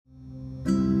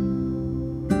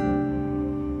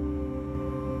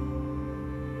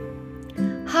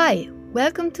Hi,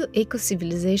 welcome to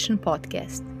Eco-Civilization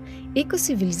podcast.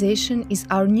 Eco-Civilization is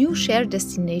our new shared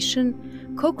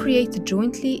destination, co-created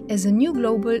jointly as a new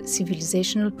global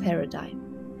civilizational paradigm.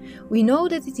 We know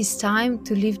that it is time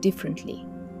to live differently,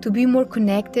 to be more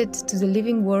connected to the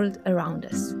living world around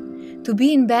us, to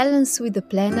be in balance with the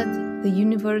planet, the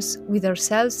universe, with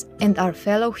ourselves and our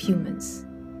fellow humans.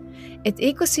 At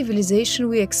Eco-Civilization,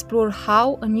 we explore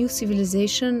how a new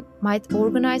civilization might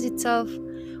organize itself,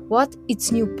 what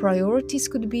its new priorities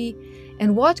could be,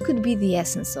 and what could be the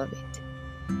essence of it.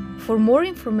 For more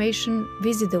information,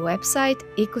 visit the website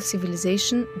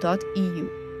ecocivilization.eu.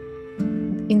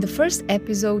 In the first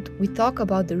episode, we talk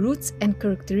about the roots and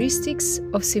characteristics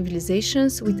of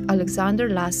civilizations with Alexander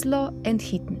Laszlo and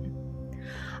Heaton.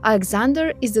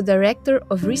 Alexander is the Director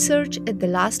of Research at the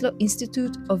Laszlo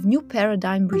Institute of New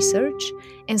Paradigm Research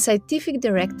and Scientific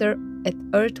Director at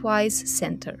Earthwise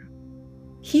Center.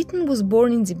 Heaton was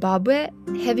born in Zimbabwe.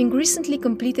 Having recently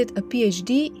completed a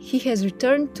PhD, he has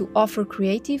returned to offer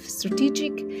creative,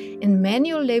 strategic, and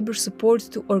manual labor support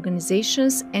to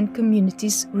organizations and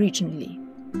communities regionally.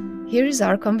 Here is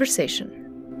our conversation.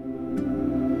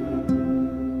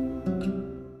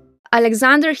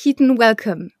 Alexander Heaton,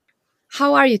 welcome.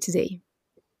 How are you today?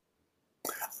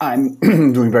 I'm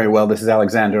doing very well. This is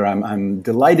Alexander. I'm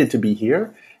delighted to be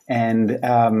here and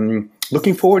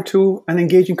looking forward to an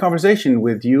engaging conversation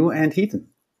with you and Heaton.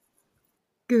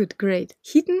 Good, great.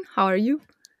 Heaton, how are you?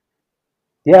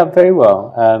 Yeah, very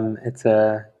well. It's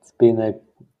been a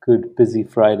good, busy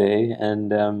Friday,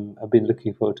 and I've been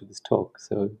looking forward to this talk.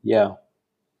 So, yeah.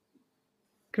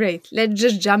 Great. Let's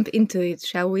just jump into it,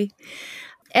 shall we?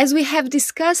 As we have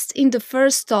discussed in the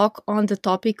first talk on the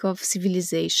topic of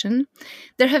civilization,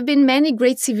 there have been many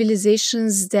great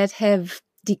civilizations that have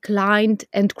declined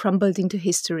and crumbled into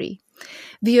history.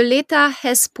 Violeta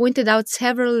has pointed out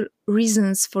several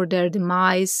reasons for their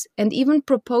demise and even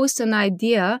proposed an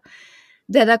idea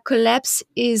that a collapse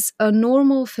is a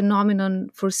normal phenomenon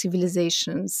for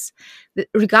civilizations,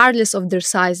 regardless of their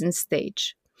size and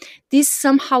stage. This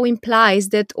somehow implies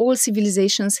that all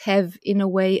civilizations have, in a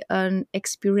way, an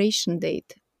expiration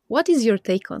date. What is your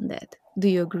take on that? Do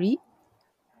you agree?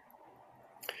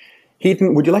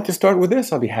 Heaton, would you like to start with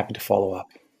this? I'll be happy to follow up.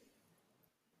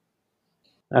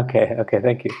 Okay,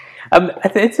 thank you.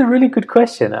 It's a really good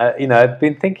question. I've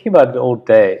been thinking about it all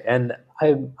day, and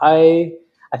I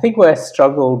think what I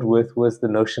struggled with was the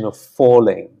notion of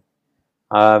falling.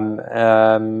 I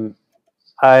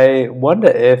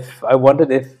wondered if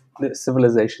the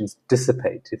civilizations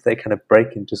dissipate, if they kind of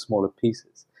break into smaller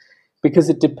pieces, because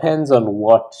it depends on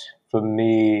what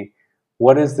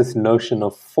is this notion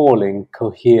of falling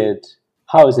cohered?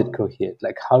 How is it cohered?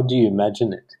 Like, how do you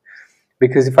imagine it?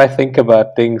 Because if I think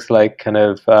about things like kind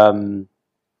of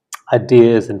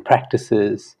ideas and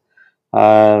practices,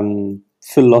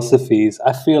 philosophies,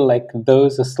 I feel like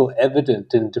those are still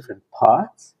evident in different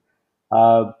parts.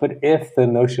 But if the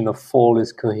notion of fall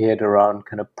is cohered around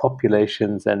kind of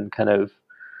populations and kind of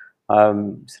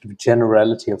sort of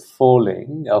generality of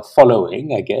following,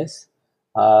 I guess,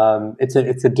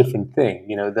 it's a different thing.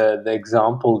 You know, the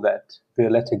example that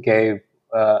Violeta gave,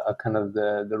 a kind of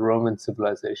the Roman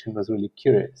civilization, was really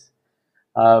curious.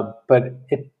 But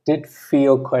it did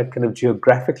feel quite kind of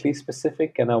geographically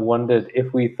specific, and I wondered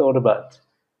if we thought about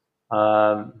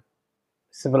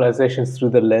civilizations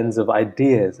through the lens of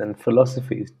ideas and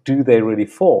philosophies, do they really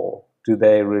fall? Do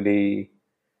they really,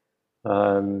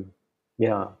 that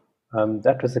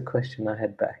was a question I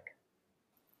had back.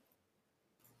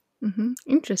 Mm-hmm.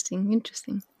 Interesting.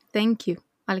 Thank you.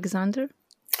 Alexander?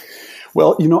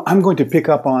 Well, I'm going to pick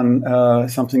up on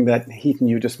something that Heaton,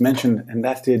 you just mentioned, and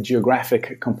that's the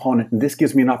geographic component. And this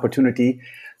gives me an opportunity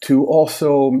to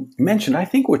also mention, I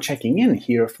think we're checking in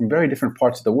here from very different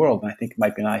parts of the world, and I think it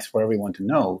might be nice for everyone to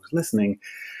know who's listening,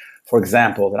 for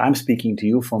example, that I'm speaking to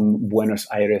you from Buenos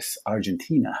Aires,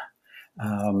 Argentina.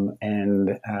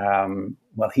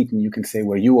 Heaton, you can say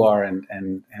where you are, and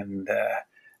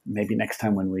maybe next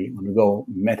time when we go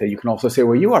meta, you can also say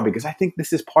where you are, because I think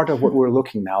this is part of what we're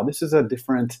looking now. This is a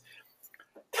different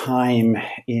time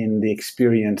in the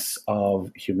experience of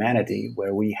humanity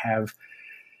where we have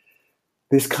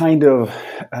this kind of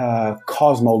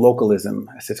cosmolocalism,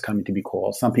 as it's coming to be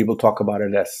called. Some people talk about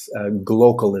it as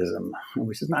glocalism,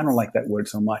 which is, I don't like that word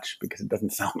so much because it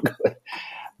doesn't sound good.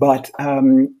 But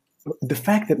the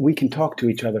fact that we can talk to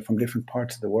each other from different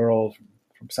parts of the world,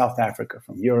 from South Africa,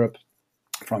 from Europe,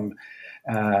 from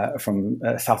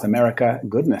South America,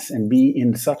 goodness, and be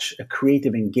in such a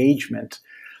creative engagement,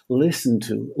 listen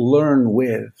to, learn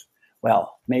with.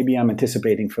 Well, maybe I'm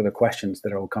anticipating for the questions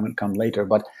that will come later,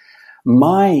 but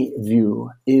My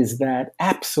view is that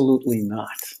absolutely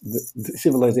not. The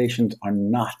civilizations are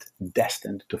not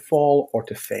destined to fall or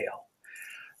to fail.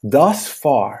 Thus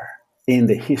far in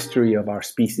the history of our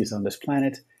species on this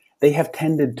planet, they have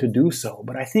tended to do so.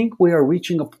 But I think we are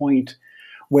reaching a point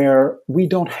where we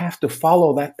don't have to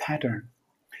follow that pattern.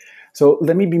 So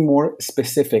let me be more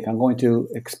specific. I'm going to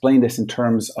explain this in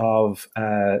terms of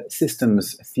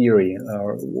systems theory,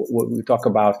 or what we talk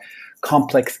about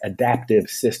complex adaptive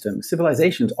systems.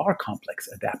 Civilizations are complex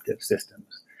adaptive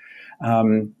systems.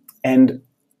 And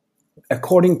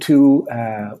according to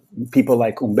people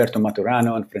like Umberto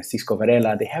Maturana and Francisco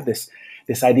Varela, they have this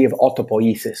idea of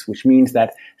autopoiesis, which means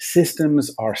that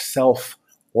systems are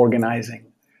self-organizing.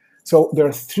 So there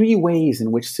are three ways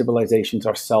in which civilizations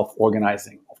are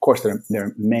self-organizing. Of course, there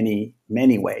are many,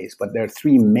 many ways, but there are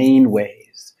three main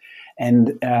ways.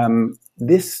 And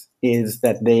this is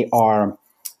that they are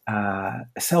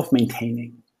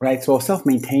self-maintaining, right? So a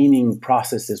self-maintaining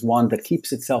process is one that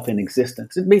keeps itself in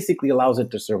existence. It basically allows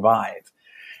it to survive.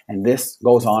 And this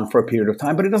goes on for a period of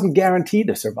time, but it doesn't guarantee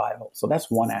the survival. So that's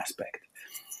one aspect.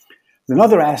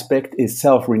 Another aspect is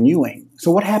self-renewing.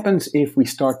 So what happens if we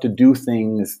start to do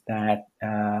things that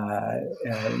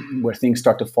where things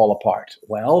start to fall apart?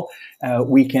 Well,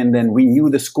 we can then renew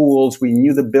the schools,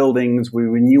 renew the buildings, we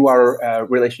renew our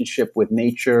relationship with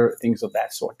nature, things of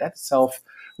that sort. That's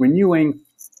self-renewing.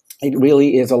 It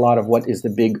really is a lot of what is the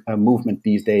big movement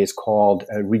these days called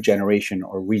regeneration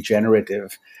or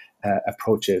regenerative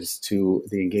approaches to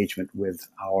the engagement with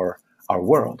our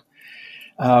world.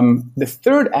 The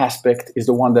third aspect is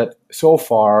the one that so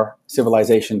far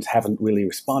civilizations haven't really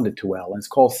responded to well, and it's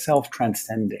called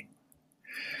self-transcending.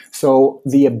 So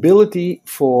the ability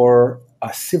for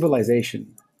a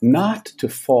civilization not to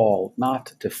fall,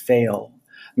 not to fail,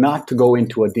 not to go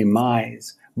into a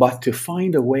demise, but to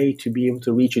find a way to be able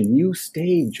to reach a new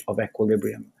stage of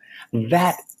equilibrium.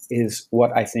 That is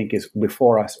what I think is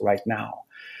before us right now.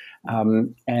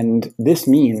 And this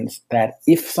means that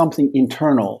if something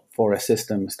internal for a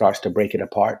system starts to break it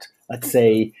apart, let's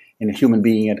say in a human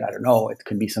being, I don't know, it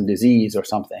could be some disease or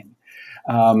something,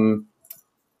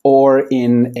 or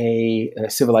in a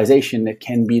civilization, it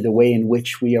can be the way in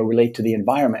which we relate to the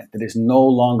environment that is no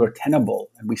longer tenable,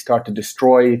 and we start to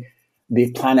destroy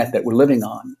the planet that we're living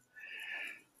on.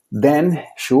 Then,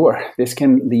 sure, this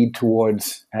can lead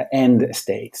towards end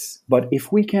states. But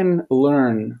if we can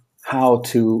learn how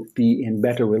to be in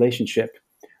better relationship,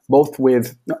 both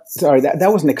with, that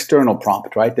was an external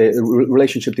prompt, right? The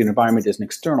relationship to the environment is an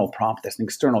external prompt, that's an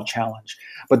external challenge.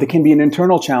 But there can be an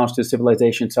internal challenge to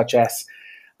civilization, such as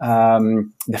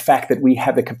the fact that we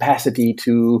have the capacity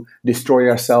to destroy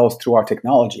ourselves through our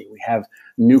technology. We have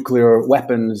nuclear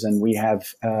weapons, and we have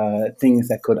things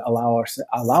that could allow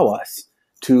us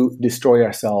to destroy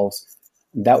ourselves.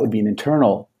 That would be an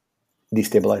internal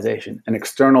destabilization. An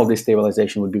external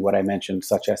destabilization would be what I mentioned,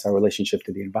 such as our relationship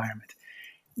to the environment.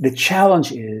 The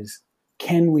challenge is,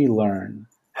 can we learn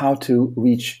how to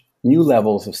reach new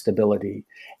levels of stability?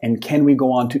 And can we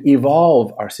go on to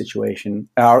evolve our situation,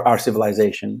 our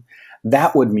civilization?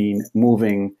 That would mean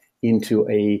moving into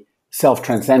a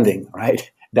self-transcending, right,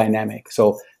 dynamic.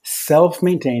 So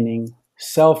self-maintaining,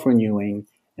 self-renewing,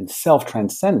 and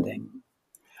self-transcending,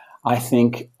 I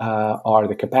think, are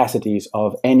the capacities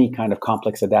of any kind of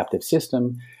complex adaptive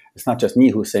system. It's not just me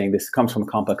who's saying this, comes from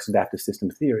complex adaptive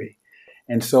system theory.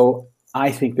 And so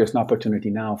I think there's an opportunity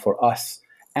now for us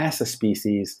as a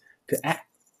species to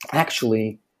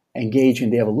actually engage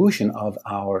in the evolution of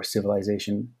our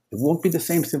civilization. It won't be the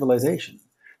same civilization.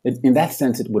 In that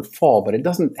sense, it would fall, but it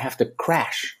doesn't have to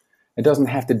crash. It doesn't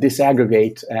have to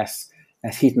disaggregate, as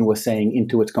Heaton was saying,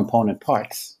 into its component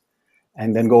parts,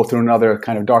 and then go through another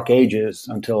kind of dark ages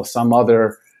until some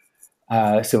other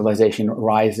civilization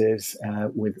rises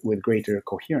with greater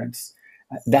coherence.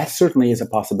 That certainly is a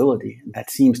possibility. That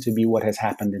seems to be what has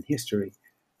happened in history.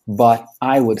 But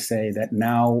I would say that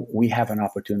now we have an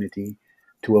opportunity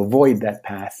to avoid that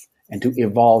path and to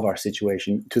evolve our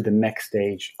situation to the next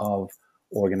stage of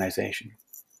organization.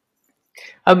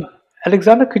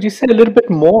 Alexander, could you say a little bit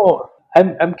more?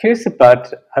 I'm curious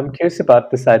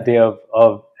about this idea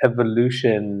of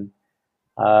evolution.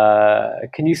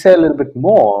 Can you say a little bit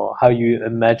more how you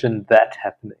imagine that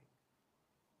happening?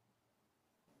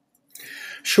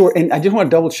 Sure, and I just want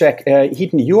to double check.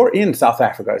 Heaton, you're in South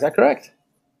Africa, is that correct?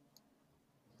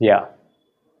 Yeah,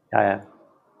 I am.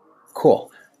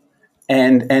 Cool.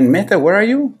 And Meta, where are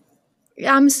you?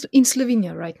 I'm in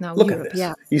Slovenia right now. Look Europe, at this.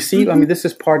 yeah. You see, I mean, this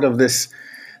is part of this,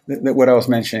 what I was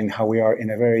mentioning, how we are in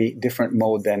a very different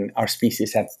mode than our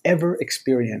species have ever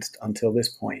experienced until this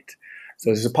point.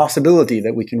 So there's a possibility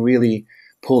that we can really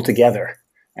pull together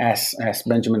as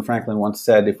Benjamin Franklin once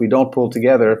said, if we don't pull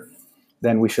together,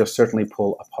 then we shall certainly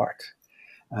pull apart.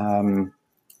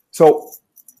 So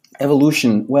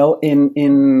evolution, well,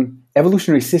 in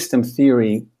evolutionary system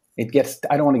theory,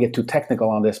 I don't want to get too technical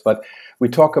on this, but we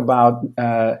talk about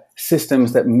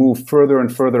systems that move further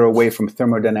and further away from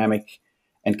thermodynamic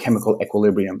and chemical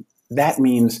equilibrium. That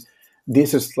means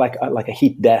this is like a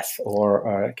heat death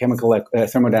or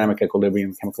thermodynamic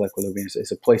equilibrium. Chemical equilibrium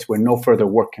is a place where no further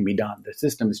work can be done. The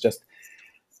system is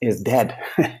dead.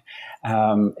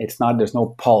 There's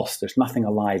no pulse. There's nothing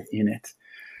alive in it.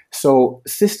 So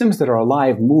systems that are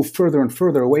alive move further and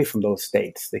further away from those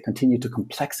states. They continue to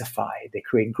complexify. They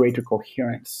create greater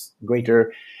coherence,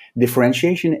 greater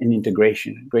differentiation and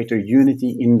integration, greater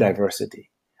unity in diversity.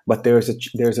 But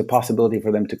there's a possibility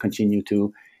for them to continue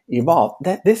to evolve.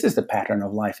 This is the pattern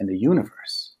of life in the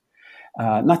universe.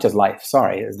 Not just life,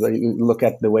 sorry. Look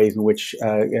at the ways in which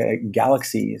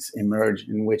galaxies emerge,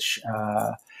 in which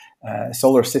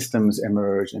solar systems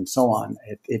emerge, and so on.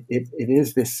 It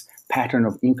is this pattern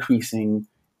of increasing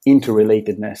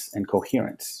interrelatedness and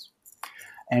coherence.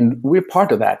 And we're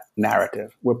part of that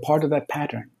narrative. We're part of that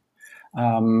pattern.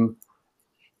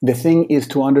 The thing is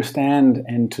to understand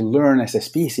and to learn as a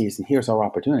species, and here's our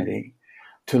opportunity,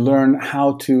 to learn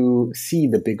how to see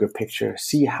the bigger picture,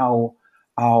 see how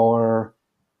our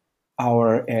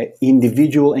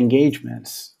individual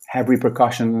engagements have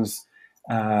repercussions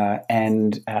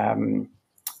and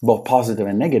both positive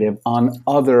and negative on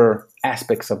other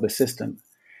aspects of the system.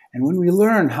 And when we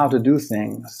learn how to do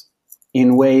things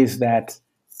in ways that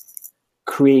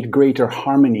create greater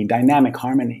harmony, dynamic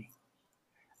harmony,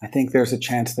 I think there's a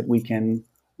chance that we can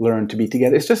learn to be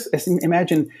together. It's just,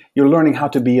 imagine you're learning how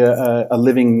to be a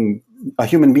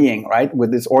human being, right?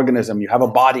 With this organism, you have a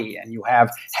body and you have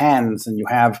hands and you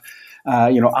have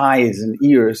eyes and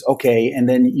ears. Okay, and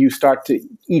then you start to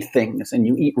eat things and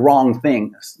you eat wrong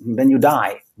things, and then you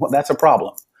die. Well, that's a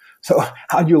problem. So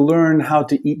how do you learn how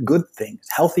to eat good things,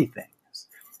 healthy things,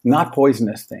 not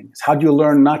poisonous things? How do you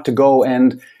learn not to go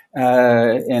and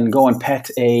pet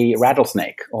a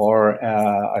rattlesnake or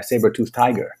a saber-toothed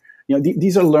tiger?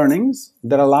 These are learnings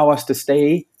that allow us to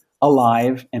stay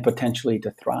alive and potentially to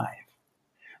thrive.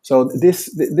 So this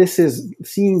is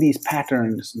seeing these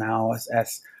patterns now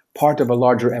as part of a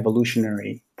larger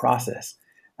evolutionary process.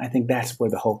 I think that's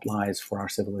where the hope lies for our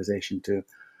civilization to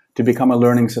become a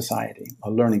learning society,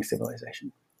 a learning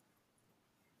civilization.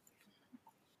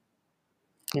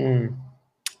 I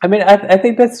mean, I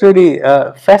think that's really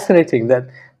fascinating. That,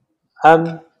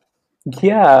 I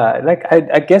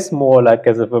guess more like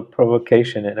as of a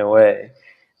provocation in a way,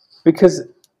 because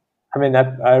I mean,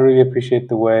 I really appreciate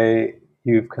the way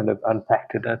you've kind of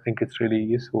unpacked it. I think it's really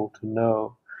useful to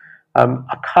know.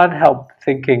 I can't help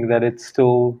thinking that it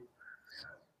still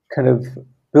kind of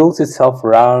builds itself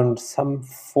around some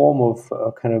form of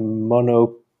kind of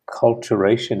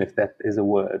monoculturation, if that is a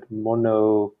word.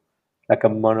 Like a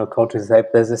monoculture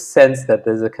type. There's a sense that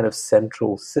there's a kind of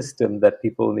central system that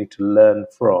people need to learn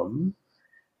from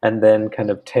and then kind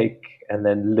of take and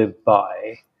then live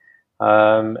by.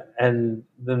 And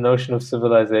the notion of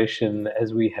civilization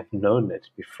as we have known it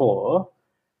before,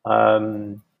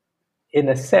 in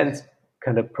a sense,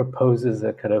 kind of proposes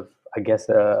a kind of, I guess,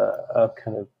 a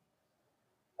kind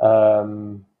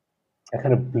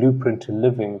of blueprint to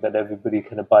living that everybody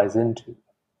kind of buys into.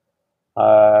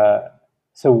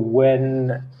 So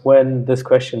when this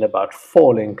question about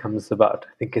falling comes about,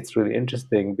 I think it's really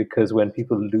interesting, because when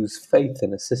people lose faith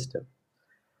in a system,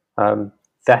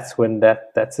 that's when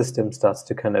that system starts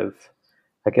to kind of,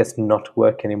 I guess, not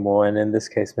work anymore. And in this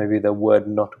case, maybe the word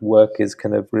not work is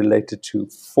kind of related to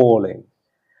falling.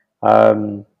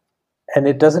 And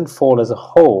it doesn't fall as a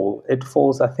whole. It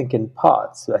falls, I think, in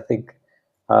parts. I think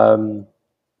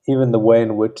even the way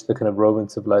in which the kind of Roman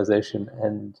civilization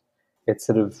and its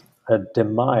sort of a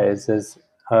demise, as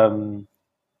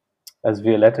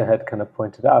Violetta had kind of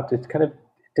pointed out, it kind of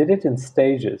did it in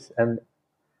stages. And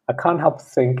I can't help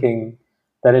thinking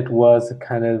that it was a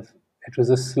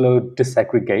slow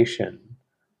disaggregation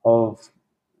of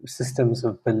systems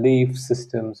of belief,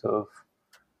 systems of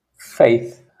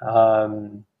faith,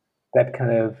 that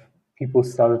kind of people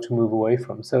started to move away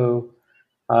from. So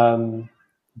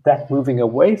that moving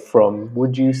away from,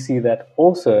 would you see that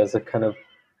also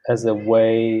as a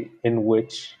way in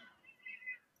which,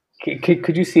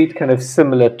 could you see it kind of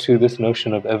similar to this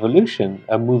notion of evolution,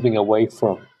 moving away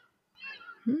from?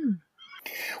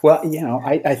 Well,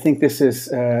 I think this is,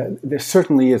 there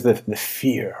certainly is the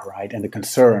fear, right, and the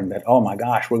concern that, oh my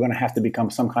gosh, we're going to have to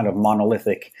become some kind of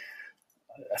monolithic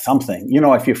something.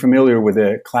 If you're familiar with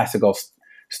the classical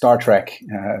Star Trek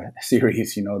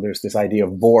series, there's this idea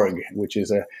of Borg, which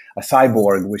is a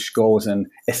cyborg which goes and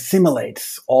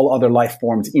assimilates all other life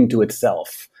forms into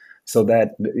itself. So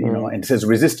that, and it says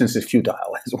resistance is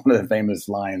futile. It's one of the famous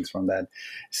lines from that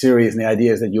series. And the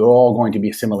idea is that you're all going to be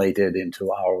assimilated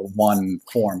into our one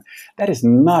form. That is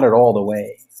not at all the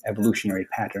way evolutionary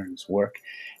patterns work.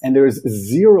 And there is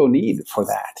zero need for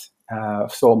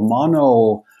that. So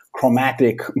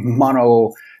monochromatic,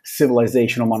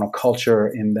 mono-civilizational, monoculture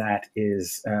in that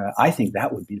is, I think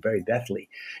that would be very deathly.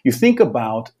 You think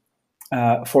about,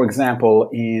 for example,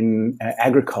 in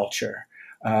agriculture,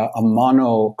 a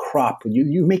mono crop.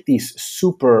 You make these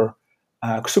super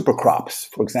crops.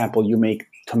 For example, you make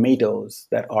tomatoes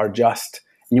that are just,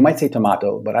 you might say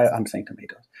tomato, but I'm saying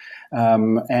tomatoes,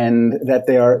 and that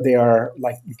they are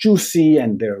like juicy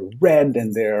and they're red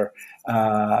and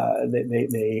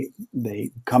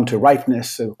they come to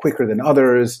ripeness quicker than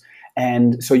others,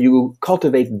 and so you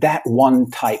cultivate that one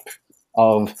type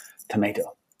of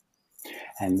tomato,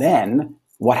 and then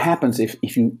what happens if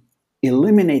you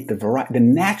eliminate the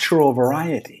natural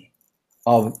variety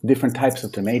of different types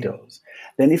of tomatoes,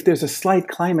 then if there's a slight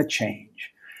climate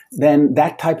change, then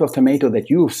that type of tomato that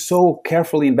you've so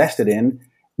carefully invested in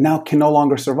now can no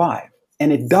longer survive.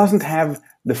 And it doesn't have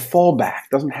the fallback,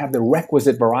 doesn't have the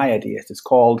requisite variety, as it's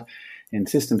called in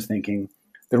systems thinking,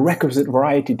 the requisite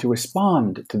variety to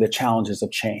respond to the challenges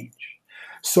of change.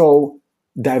 So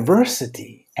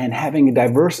diversity and having a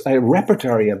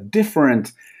repertoire of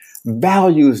different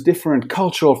values, different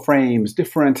cultural frames,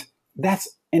 that's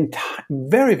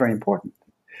very, very important.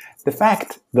 The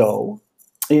fact, though,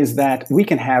 is that we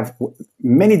can have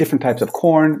many different types of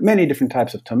corn, many different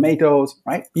types of tomatoes,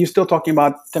 right? You're still talking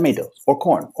about tomatoes or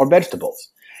corn or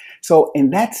vegetables. So in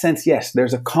that sense, yes,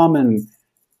 there's a common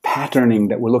patterning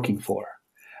that we're looking for.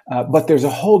 But there's a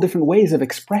whole different ways of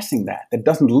expressing that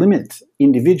doesn't limit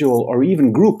individual or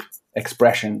even group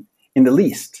expression in the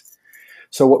least.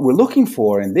 So what we're looking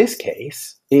for in this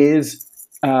case is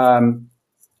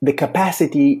the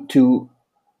capacity to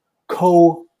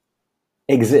coexist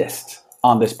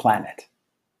on this planet.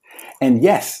 And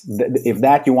yes, if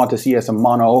that you want to see as a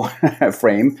mono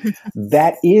frame,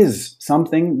 that is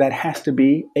something that has to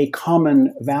be a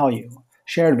common value,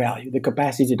 shared value, the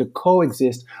capacity to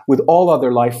coexist with all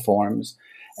other life forms,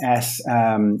 as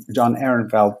John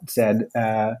Ehrenfeld said,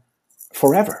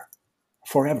 forever.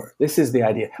 Forever. This is the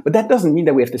idea. But that doesn't mean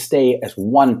that we have to stay as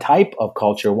one type of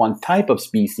culture, one type of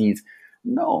species.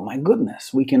 No, my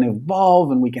goodness. We can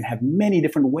evolve and we can have many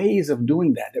different ways of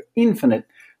doing that. There are infinite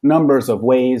numbers of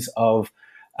ways of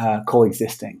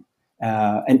coexisting.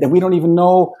 And we don't even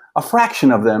know a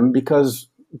fraction of them because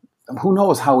who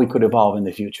knows how we could evolve in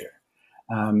the future.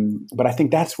 But I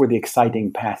think that's where the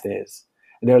exciting path is.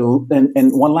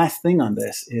 And one last thing on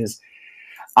this is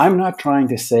I'm not trying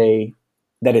to say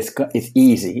that it's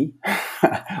easy,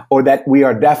 or that we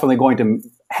are definitely going to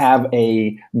have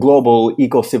a global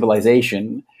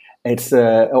eco-civilization.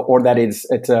 Or that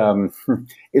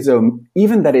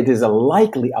even that it is a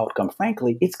likely outcome.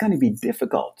 Frankly, it's going to be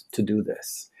difficult to do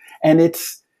this, and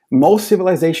most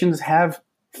civilizations have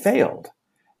failed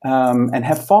and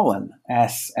have fallen,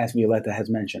 as Violetta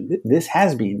has mentioned. This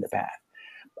has been the path.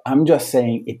 I'm just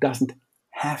saying it doesn't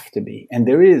have to be, and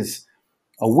there is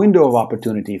a window of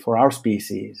opportunity for our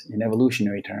species in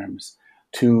evolutionary terms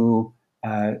to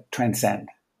transcend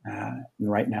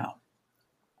right now.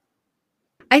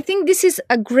 I think this is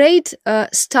a great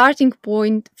starting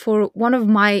point for one of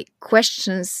my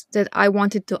questions that I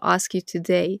wanted to ask you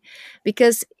today.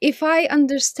 Because if I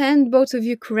understand both of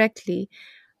you correctly,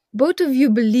 both of you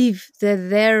believe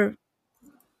that there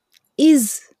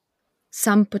is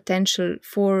some potential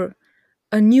for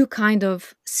a new kind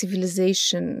of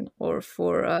civilization or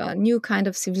for a new kind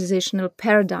of civilizational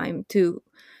paradigm to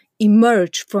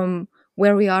emerge from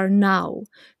where we are now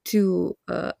to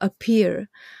appear.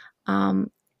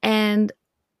 And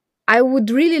I would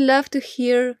really love to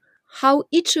hear how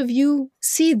each of you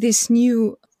see this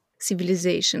new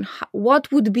civilization.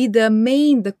 What would be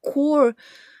the core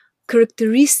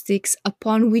characteristics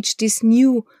upon which this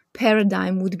new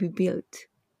paradigm would be built?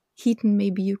 Heaton,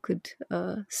 maybe you could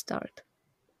start.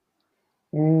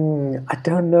 I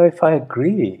don't know if I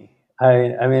agree.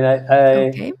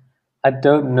 Okay. I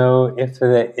don't know if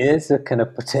there is a kind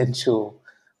of potential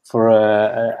for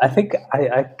I think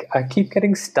I keep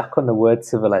getting stuck on the word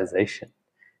civilization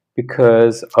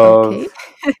because of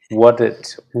what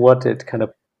it kind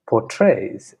of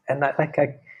portrays, and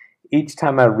each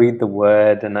time I read the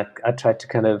word and I try to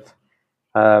kind of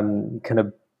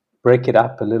break it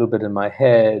up a little bit in my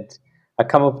head, I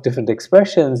come up with different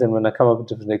expressions, and when I come up with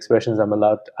different expressions,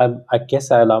 I guess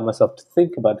I allow myself to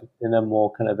think about it in a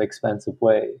more kind of expansive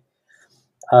way.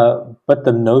 But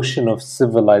the notion of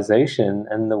civilization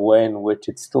and the way in which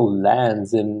it still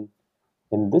lands in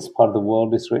this part of the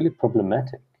world is really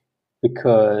problematic,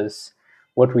 because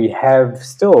what we have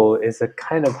still is a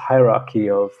kind of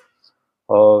hierarchy of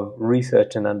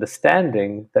research and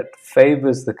understanding that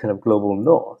favors the kind of global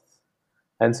north.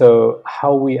 And so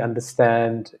how we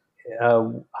understand,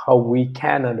 how we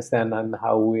can understand, and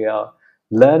how we are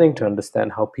learning to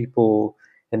understand how people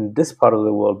in this part of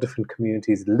the world, different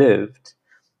communities lived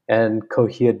and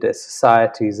cohered their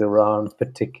societies around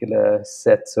particular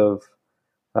sets of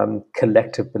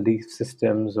collective belief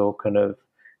systems or kind of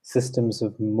systems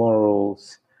of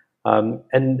morals,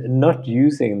 and not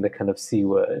using the kind of C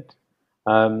word,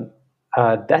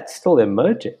 that's still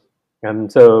emerging.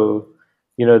 And so,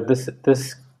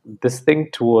 this thing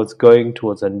towards going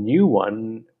towards a new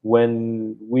one,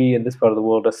 when we in this part of the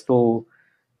world are still,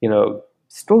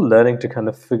 still learning to kind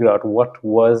of figure out what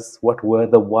were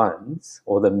the ones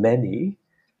or the many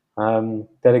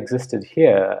that existed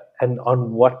here, and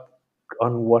on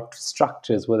what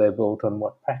structures were they built, on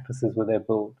what practices were they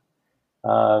built.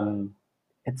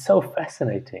 It's so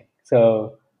fascinating.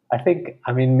 So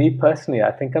me personally,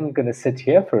 I think I'm going to sit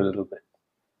here for a little bit.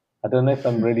 I don't know if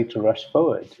I'm ready to rush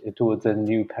forward towards a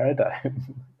new paradigm.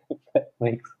 If that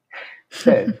makes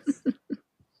sense.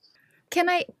 Can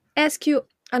I ask you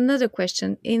another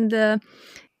question? In the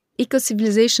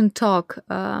eco-civilization talk,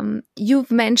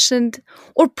 you've mentioned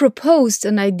or proposed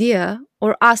an idea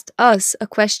or asked us a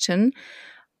question.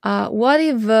 What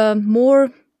if more,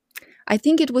 I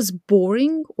think it was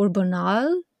boring or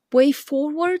banal way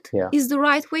forward is the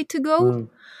right way to go?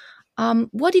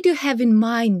 What did you have in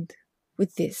mind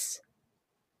with this?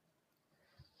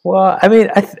 Well, I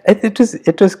mean, it was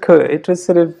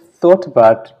sort of thought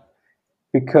about,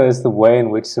 because the way in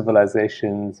which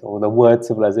civilizations, or the word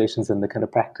civilizations, and the kind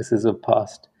of practices of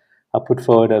past are put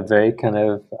forward are very kind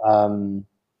of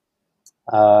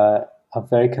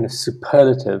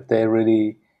superlative.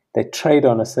 They trade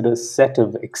on a sort of set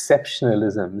of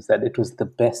exceptionalisms, that it was the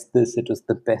best this, it was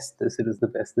the best this, it was the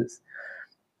best this.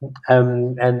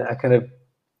 And I kind of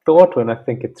thought, when I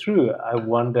think it through, I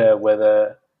wonder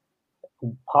whether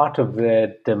part of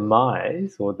their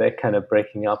demise, or their kind of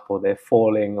breaking up, or their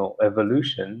falling, or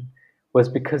evolution, was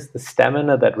because the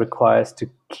stamina that requires to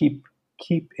keep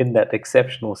in that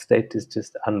exceptional state is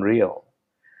just unreal.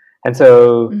 And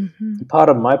so part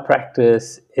of my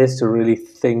practice is to really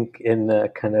think in a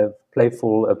kind of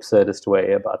playful, absurdist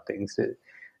way about things.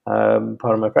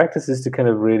 Part of my practice is to kind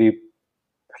of really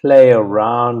play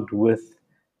around with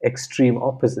extreme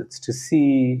opposites, to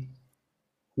see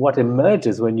what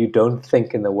emerges when you don't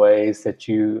think in the ways that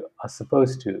you are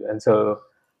supposed to. And so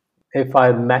if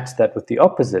I match that with the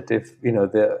opposite, if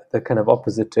the kind of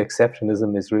opposite to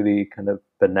exceptionalism is really kind of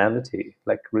banality,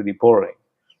 like really boring,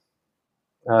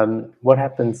 what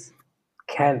happens?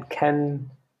 Can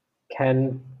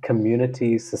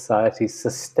communities, societies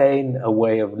sustain a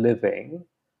way of living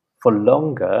for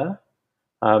longer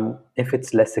if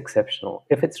it's less exceptional,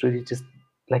 if it's really just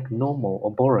like normal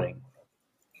or boring?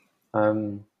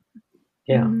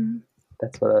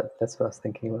 That's what I was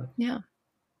thinking about. Yeah,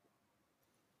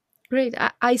 great.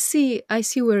 I see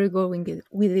where you're going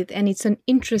with it, and it's an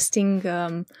interesting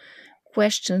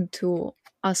question to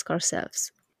ask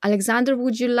ourselves. Alexander,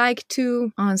 would you like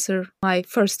to answer my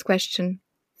first question?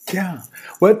 Yeah.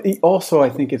 Well, also, I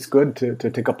think it's good to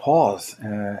take a pause.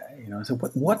 So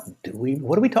what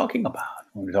are we talking about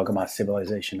when we talk about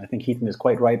civilization? I think Heaton is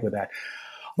quite right with that.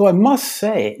 Though I must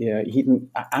say, Heaton,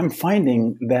 I'm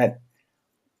finding that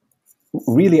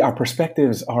really our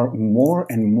perspectives are more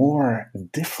and more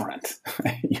different,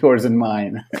 yours and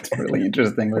mine. It's really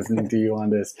interesting listening to you on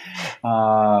this.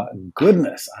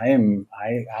 Goodness, I'm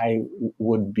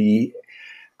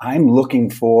looking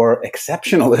for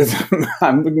exceptionalism.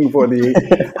 I'm looking for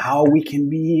how we can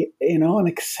be, an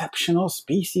exceptional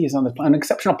species on an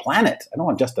exceptional planet. I don't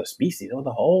want just a species,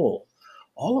 the whole,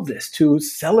 all of this, to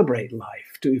celebrate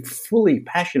life, to fully,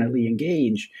 passionately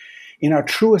engage in our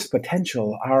truest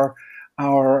potential, our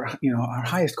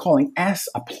highest calling as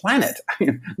a planet,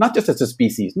 not just as a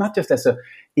species, not just as an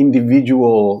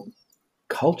individual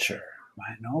culture,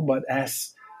 but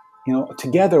as,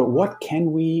 together, what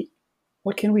can we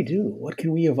do? What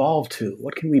can we evolve to?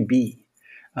 What can we be?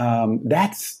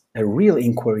 That's a real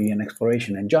inquiry and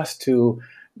exploration. And just to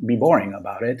be boring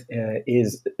about it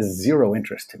is zero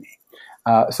interest to me.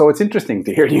 So it's interesting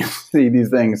to hear you see these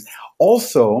things.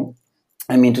 Also,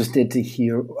 I'm interested to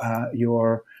hear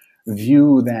your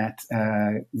view that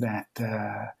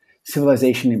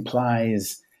civilization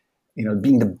implies,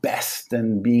 being the best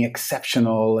and being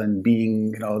exceptional and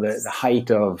being, the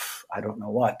height of, I don't know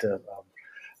what,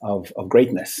 of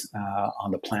greatness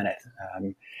on the planet.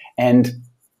 And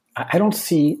I don't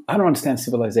understand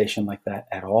civilization like that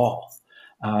at all.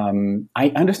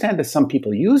 I understand that some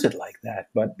people use it like that,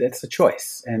 but that's a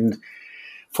choice. And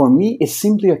for me, it's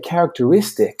simply a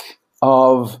characteristic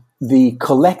of the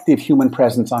collective human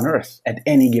presence on Earth at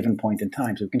any given point in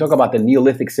time. So we can talk about the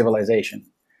Neolithic civilization.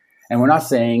 And we're not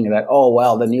saying that,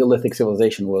 the Neolithic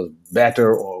civilization was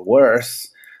better or worse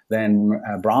than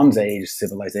Bronze Age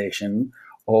civilization.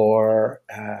 Or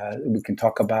we can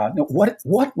talk about,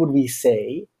 what would we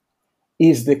say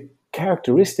is the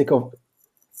characteristic of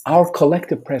our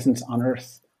collective presence on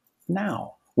Earth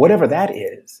now, whatever that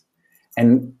is.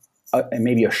 And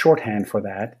maybe a shorthand for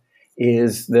that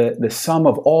is the sum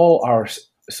of all our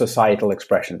societal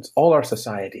expressions, all our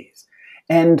societies.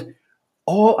 And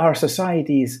all our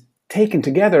societies taken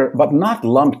together, but not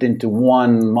lumped into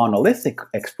one monolithic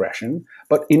expression,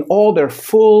 but in all their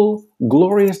full,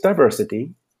 glorious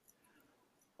diversity,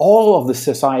 all of the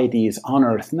societies on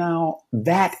Earth now,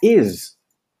 that is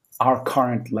our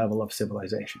current level of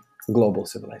civilization, global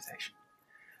civilization.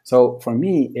 So for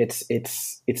me, it's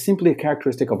simply a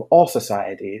characteristic of all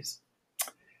societies.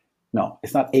 No,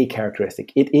 it's not a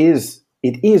characteristic. It is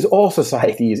all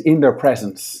societies in their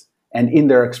presence and in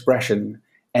their expression,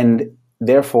 and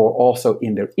therefore also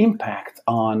in their impact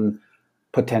on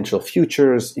potential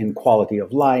futures, in quality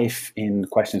of life, in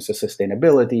questions of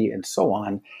sustainability, and so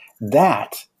on.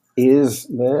 That is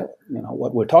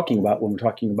what we're talking about when we're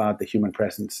talking about the human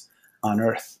presence on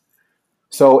Earth.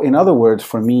 So, in other words,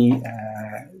 for me,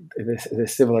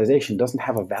 this civilization doesn't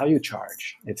have a value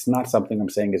charge. It's not something I'm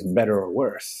saying is better or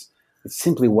worse. It's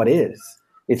simply what is.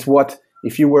 It's what,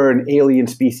 if you were an alien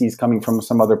species coming from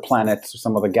some other planet or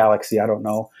some other galaxy, I don't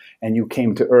know, and you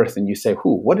came to Earth and you say,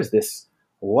 what is this?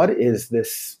 What is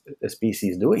this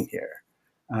species doing here?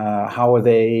 How do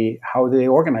they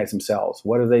organize themselves?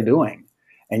 What are they doing?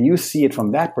 And you see it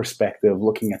from that perspective,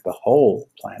 looking at the whole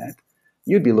planet,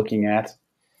 you'd be looking at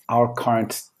our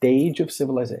current stage of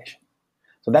civilization.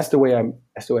 So that's the way I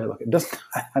look at it.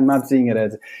 I'm not seeing it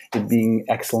as it being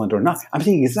excellent or not. I'm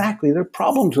seeing exactly there are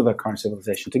problems with our current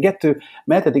civilization. To get to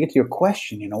Meta, to get to your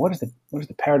question, what is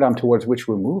the paradigm towards which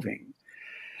we're moving?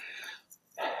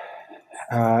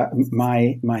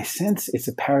 My sense, it's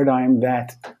a paradigm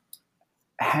that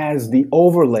has the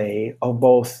overlay of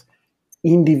both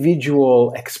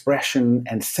individual expression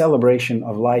and celebration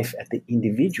of life at the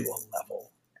individual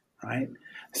level, right?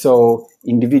 So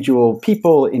individual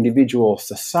people, individual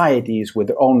societies with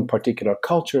their own particular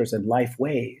cultures and life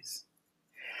ways,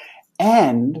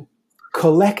 and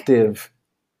collective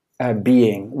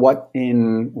being,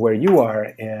 where you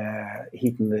are,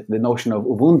 Heaton, the notion of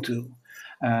Ubuntu,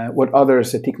 what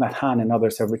others, Thich Nhat Hanh and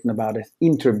others have written about as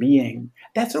interbeing.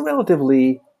 That's a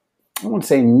relatively, I won't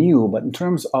say new, but in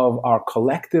terms of our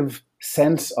collective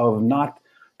sense of not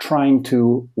trying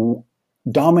to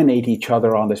dominate each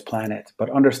other on this planet, but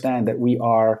understand that we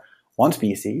are one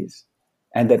species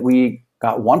and that we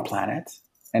got one planet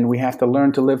and we have to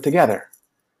learn to live together.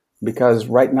 Because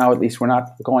right now, at least, we're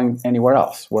not going anywhere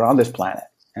else. We're on this planet.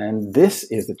 And this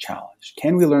is the challenge.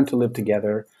 Can we learn to live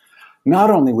together,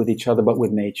 not only with each other, but with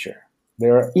nature?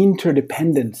 There are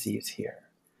interdependencies here.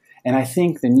 And I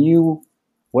think the new,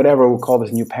 whatever we'll call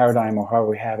this new paradigm or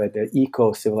however we have it, the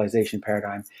eco-civilization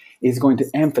paradigm, is going to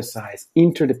emphasize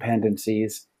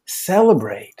interdependencies,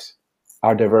 celebrate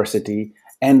our diversity,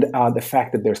 and the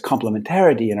fact that there's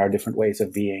complementarity in our different ways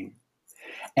of being.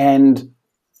 And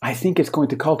I think it's going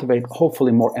to cultivate,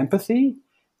 hopefully, more empathy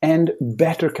and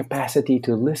better capacity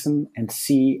to listen and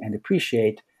see and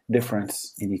appreciate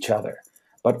difference in each other.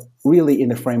 But really in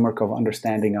the framework of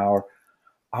understanding our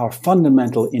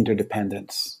fundamental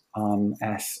interdependence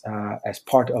as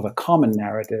part of a common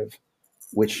narrative,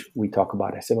 which we talk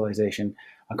about as civilization,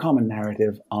 a common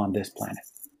narrative on this planet.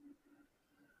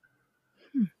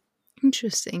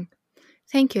 Interesting.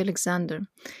 Thank you, Alexander.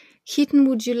 Heaton,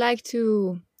 would you like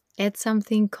to add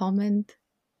something, comment?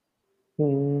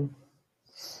 No,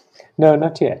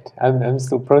 not yet. I'm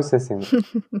still processing it.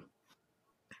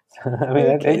 I mean,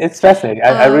 Okay. it's fascinating.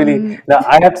 I really, no,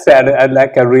 I have to say, I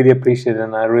really appreciate it,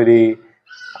 and I agree,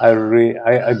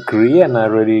 and I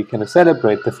really kind of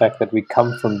celebrate the fact that we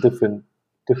come from different.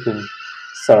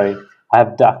 Sorry, I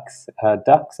have ducks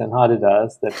and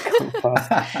hardidars that come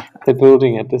past the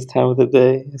building at this time of the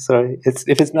day. Sorry,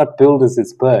 if it's not builders,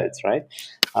 it's birds, right?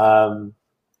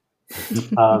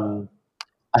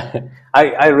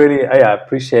 I really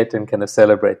appreciate and kind of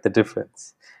celebrate the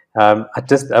difference. I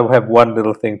have one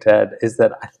little thing to add, is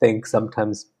that I think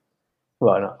sometimes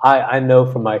well, no, I know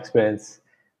from my experience,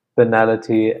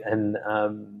 banality and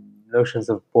notions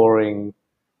of boring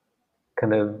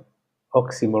kind of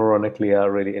oxymoronically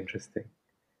are really interesting.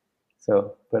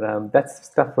 So, but that's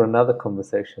stuff for another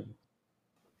conversation.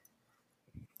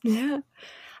 Yeah,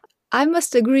 I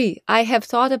must agree. I have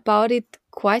thought about it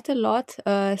quite a lot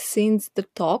since the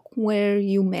talk where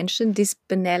you mentioned this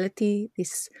banality,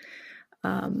 this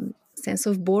sense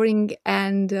of boring,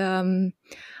 and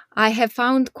I have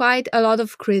found quite a lot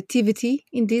of creativity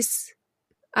in this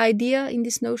idea, in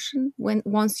this notion. When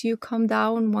once you calm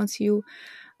down,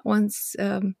 once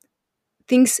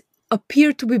things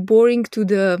appear to be boring to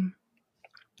the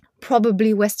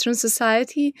probably Western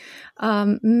society,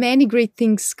 many great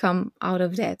things come out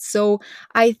of that. So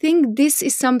I think this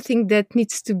is something that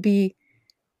needs to be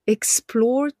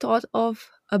explored, thought of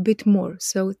a bit more.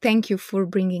 So thank you for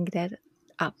bringing that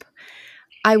up.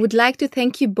 I would like to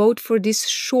thank you both for this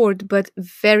short but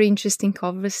very interesting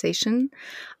conversation.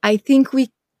 I think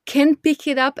we can pick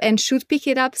it up and should pick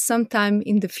it up sometime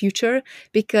in the future,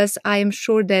 because I am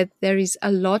sure that there is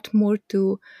a lot more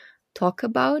to talk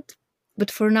about. But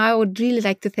for now, I would really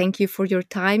like to thank you for your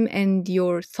time and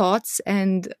your thoughts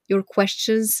and your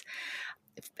questions,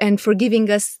 and for giving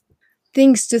us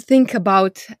things to think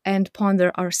about and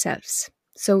ponder ourselves.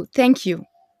 So thank you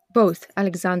both,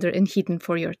 Alexander and Heaton,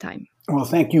 for your time. Well,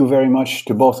 thank you very much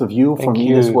to both of you. For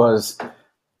me, this was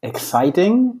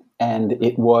exciting, and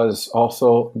it was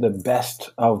also the best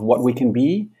of what we can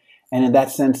be. And in that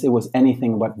sense, it was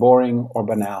anything but boring or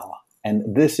banal.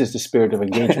 And this is the spirit of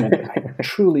engagement I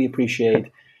truly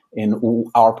appreciate in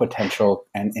our potential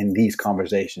and in these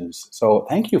conversations. So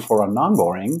thank you for a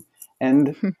non-boring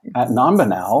and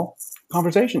non-banal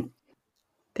conversation.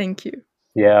 Thank you.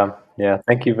 Yeah.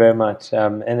 Thank you very much.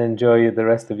 And enjoy the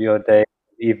rest of your day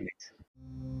and evenings.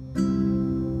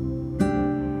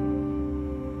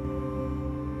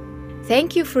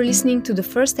 Thank you for listening to the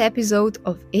first episode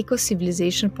of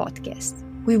Eco-Civilization Podcast.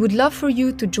 We would love for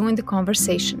you to join the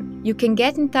conversation. You can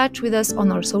get in touch with us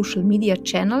on our social media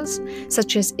channels,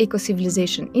 such as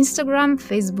Eco-Civilization Instagram,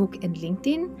 Facebook, and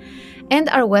LinkedIn, and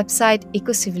our website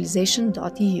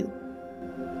ecocivilization.eu.